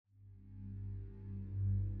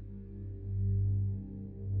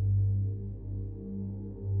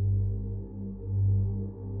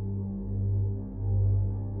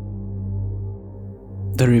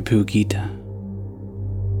The Ribhu Gita,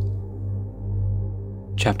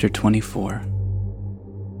 Chapter 24.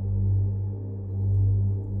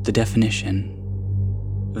 The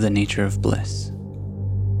definition of the nature of bliss.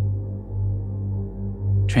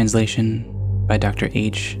 Translation by Dr.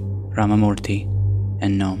 H. Ramamurthy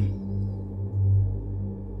and Nom.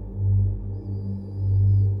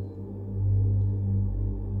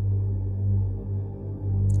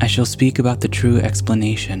 I shall speak about the true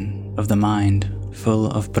explanation of the mind full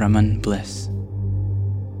of Brahman bliss.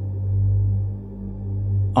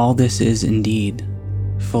 All this is indeed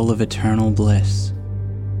full of eternal bliss,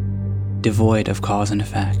 devoid of cause and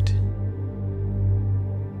effect.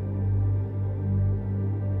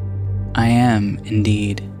 I am,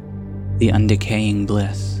 indeed, the undecaying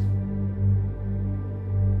bliss.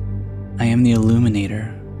 I am the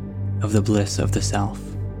illuminator of the bliss of the self.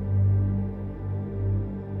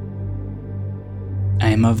 I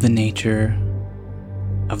am of the nature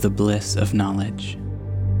of the bliss of knowledge.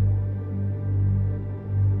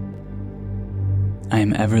 I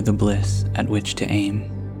am ever the bliss at which to aim.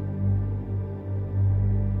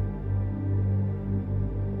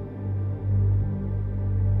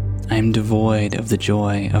 I am devoid of the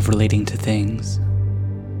joy of relating to things.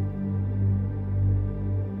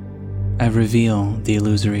 I reveal the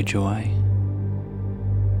illusory joy.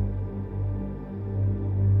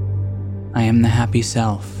 I am the happy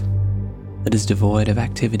self that is devoid of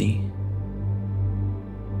activity.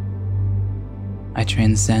 I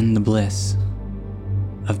transcend the bliss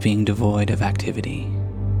of being devoid of activity.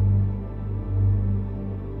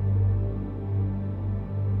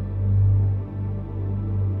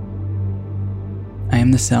 I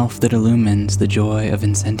am the self that illumines the joy of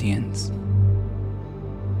insentience.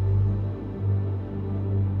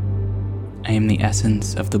 I am the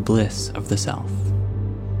essence of the bliss of the self.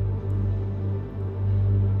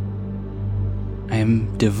 I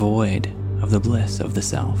am devoid of the bliss of the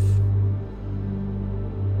self.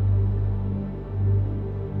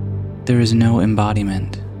 There is no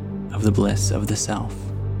embodiment of the bliss of the self.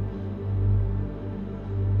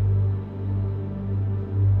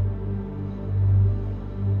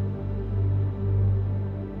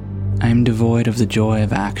 I am devoid of the joy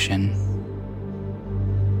of action.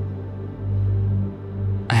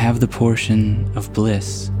 I have the portion of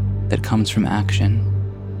bliss that comes from action.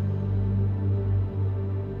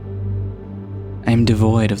 I am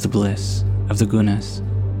devoid of the bliss of the gunas.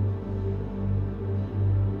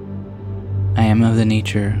 I am of the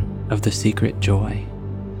nature of the secret joy.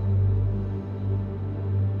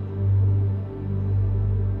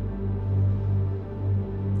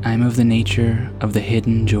 I am of the nature of the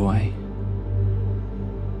hidden joy.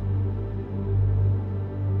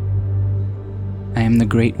 I am the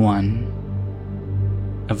great one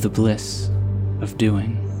of the bliss of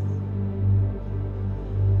doing.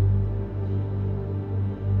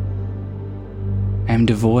 I am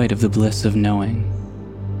devoid of the bliss of knowing.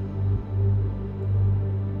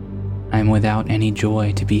 I am without any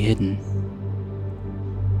joy to be hidden.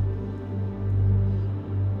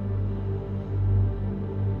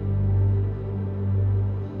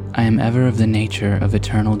 I am ever of the nature of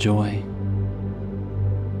eternal joy.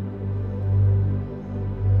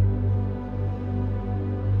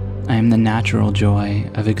 I am the natural joy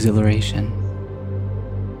of exhilaration.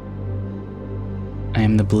 I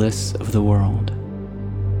am the bliss of the world.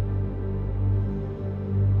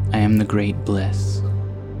 I am the great bliss.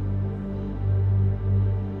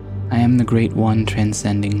 I am the great one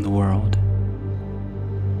transcending the world.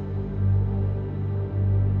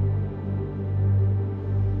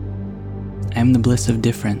 I am the bliss of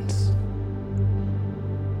difference.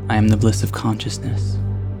 I am the bliss of consciousness.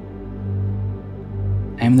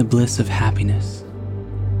 I am the bliss of happiness.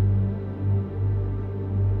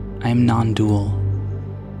 I am non-dual.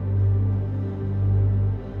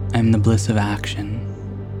 I am the bliss of action.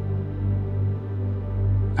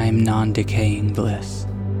 I am non-decaying bliss.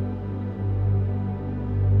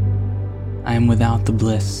 I am without the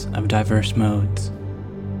bliss of diverse modes.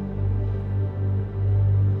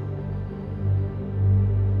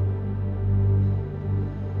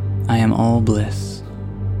 I am all bliss.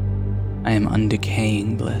 I am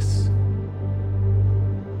undecaying bliss.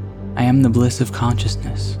 I am the bliss of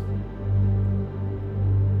consciousness.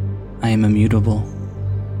 I am immutable.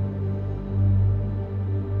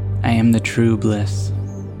 I am the true bliss.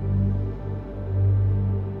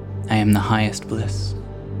 I am the highest bliss.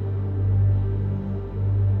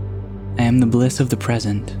 I am the bliss of the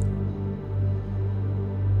present.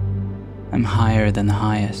 I'm higher than the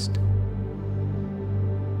highest.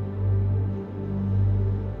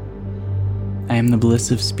 I am the bliss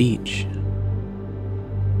of speech.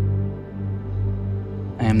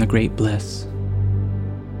 am the great bliss.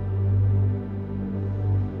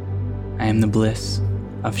 I am the bliss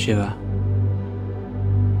of Shiva.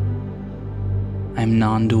 I am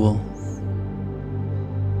non-dual.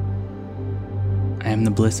 I am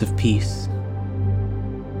the bliss of peace.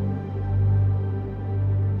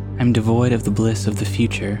 I am devoid of the bliss of the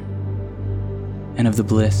future and of the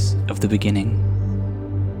bliss of the beginning.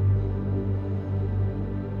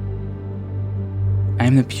 I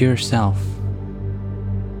am the pure self,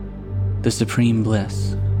 the supreme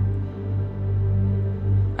bliss.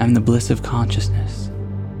 I am the bliss of consciousness.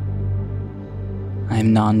 I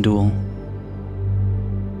am non-dual.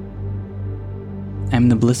 I am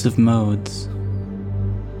the bliss of modes.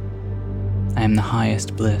 I am the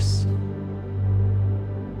highest bliss,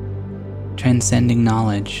 transcending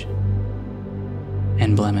knowledge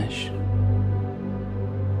and blemish.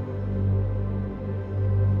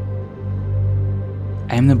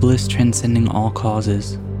 I am the bliss transcending all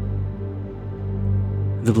causes,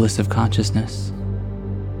 the bliss of consciousness.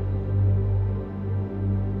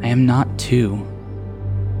 I am not two.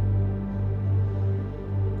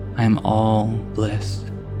 I am all bliss,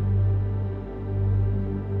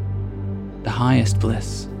 the highest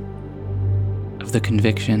bliss of the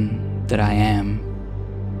conviction that I am.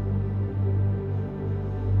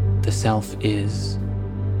 The self is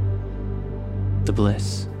the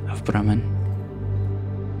bliss of Brahman.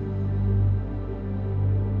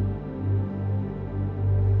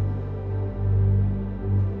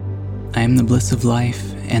 I am the bliss of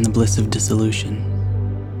life and the bliss of dissolution.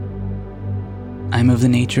 I am of the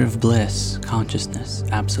nature of bliss, consciousness,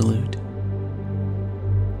 absolute.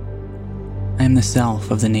 I am the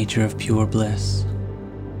self of the nature of pure bliss.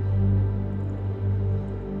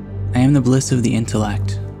 I am the bliss of the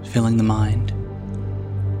intellect, filling the mind.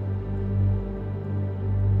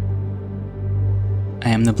 I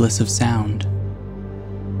am the bliss of sound.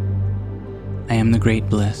 I am the great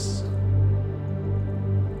bliss.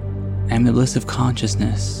 I am the bliss of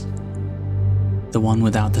consciousness, the one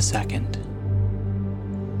without the second.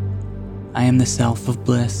 I am the self of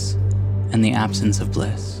bliss and the absence of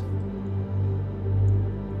bliss.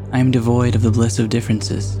 I am devoid of the bliss of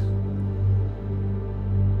differences.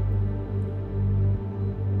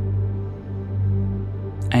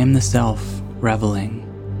 I am the self reveling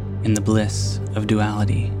in the bliss of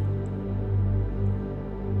duality.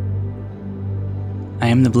 I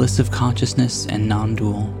am the bliss of consciousness and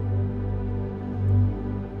non-dual.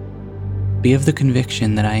 Be of the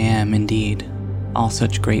conviction that I am indeed all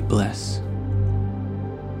such great bliss.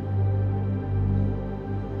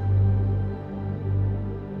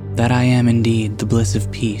 That I am indeed the bliss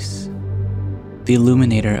of peace, the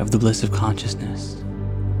illuminator of the bliss of consciousness,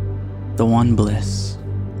 the one bliss,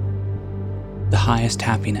 the highest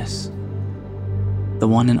happiness, the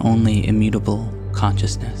one and only immutable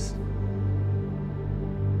consciousness.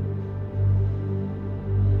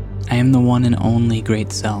 I am the one and only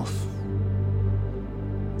great self,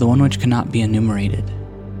 the one which cannot be enumerated.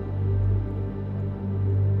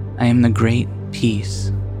 I am the great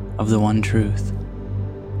peace of the one truth,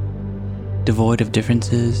 devoid of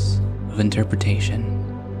differences of interpretation.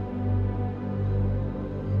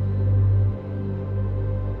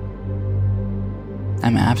 I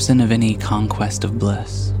am absent of any conquest of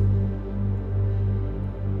bliss.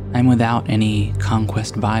 I am without any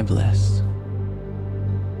conquest by bliss.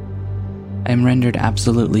 I am rendered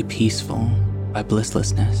absolutely peaceful by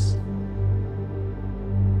blisslessness.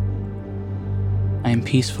 I am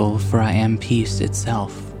peaceful, for I am peace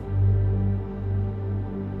itself.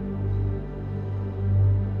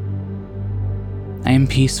 I am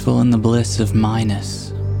peaceful in the bliss of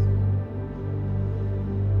minus.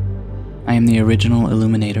 I am the original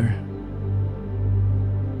illuminator.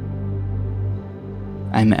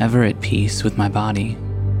 I am ever at peace with my body.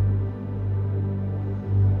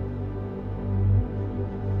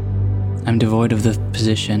 I am devoid of the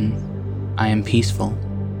position, I am peaceful.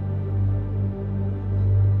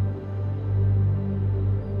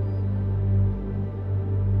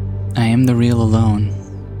 I am the real alone,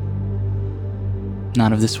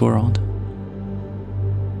 not of this world.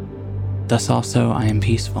 Thus also I am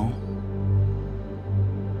peaceful.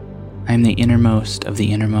 I am the innermost of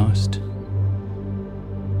the innermost.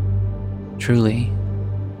 Truly,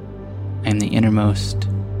 I am the innermost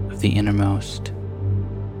of the innermost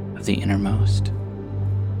of the innermost.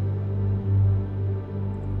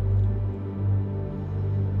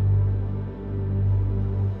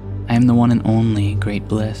 I am the one and only great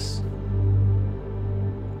bliss.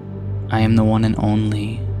 I am the one and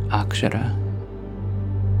only Akshara.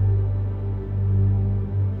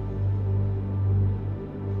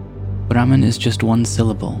 Brahman is just one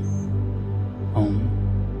syllable, Om.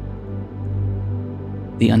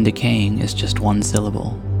 The undecaying is just one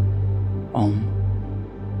syllable, Om.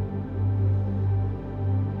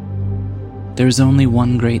 There is only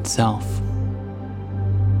one great self.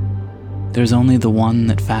 There is only the one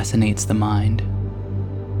that fascinates the mind.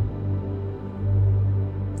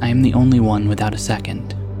 I am the only one without a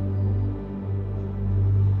second.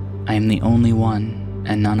 I am the only one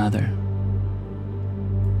and none other.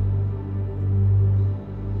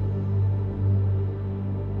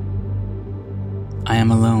 I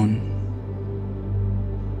am alone.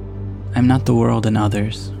 I am not the world and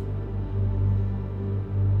others.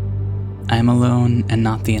 I am alone and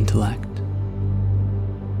not the intellect.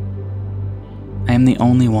 I am the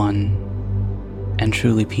only one and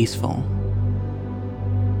truly peaceful.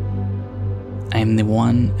 I am the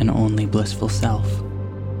one and only blissful self.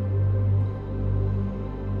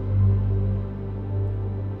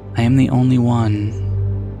 I am the only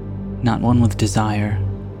one, not one with desire.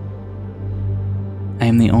 I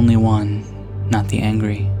am the only one, not the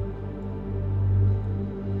angry.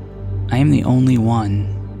 I am the only one,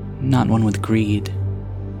 not one with greed.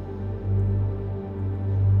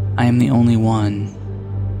 I am the only one,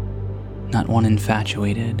 not one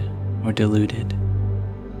infatuated or deluded.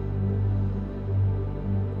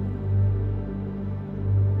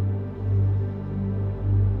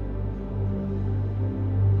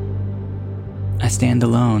 I stand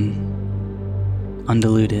alone,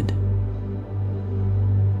 undiluted.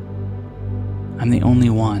 I'm the only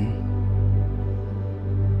one.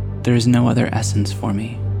 There is no other essence for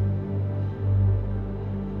me.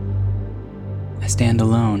 I stand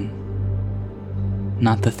alone,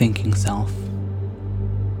 not the thinking self.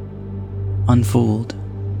 Unfooled.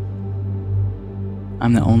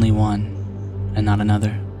 I'm the only one and not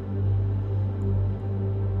another.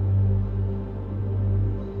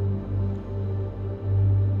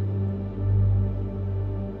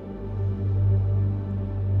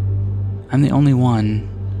 I'm the only one,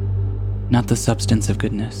 not the substance of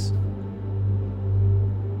goodness.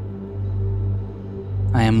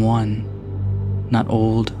 I am one, not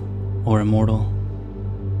old or immortal.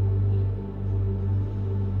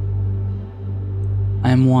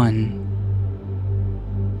 I am one,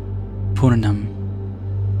 Purnam.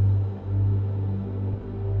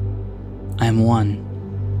 I am one,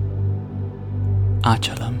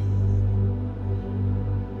 Achalam.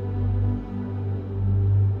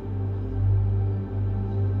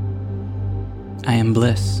 I am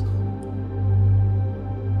bliss.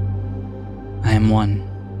 I am one.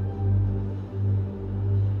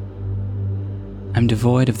 I'm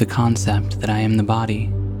devoid of the concept that I am the body.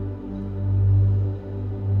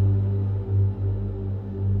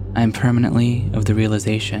 I am permanently of the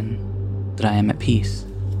realization that I am at peace.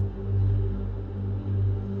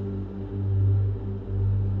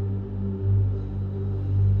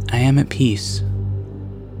 I am at peace,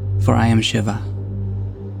 for I am Shiva.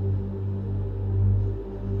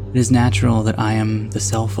 It is natural that I am the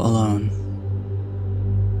self alone.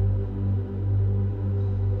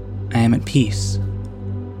 I am at peace,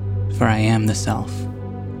 for I am the self,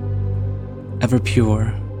 ever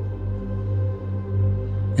pure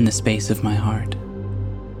in the space of my heart.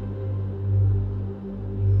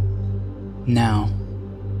 Now,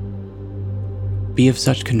 be of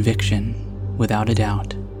such conviction without a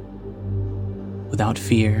doubt, without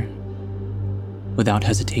fear, without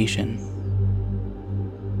hesitation.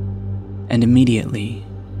 And immediately,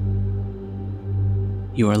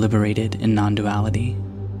 you are liberated in non-duality.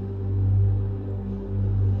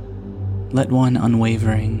 Let one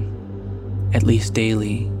unwavering, at least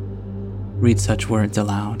daily, read such words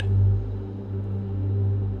aloud.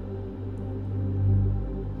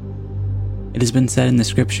 It has been said in the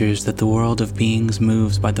scriptures that the world of beings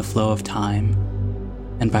moves by the flow of time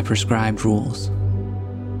and by prescribed rules.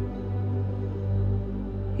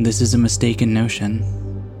 This is a mistaken notion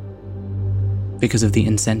because of the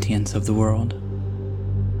insentience of the world.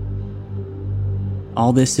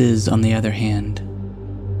 All this is, on the other hand,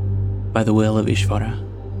 by the will of Ishvara.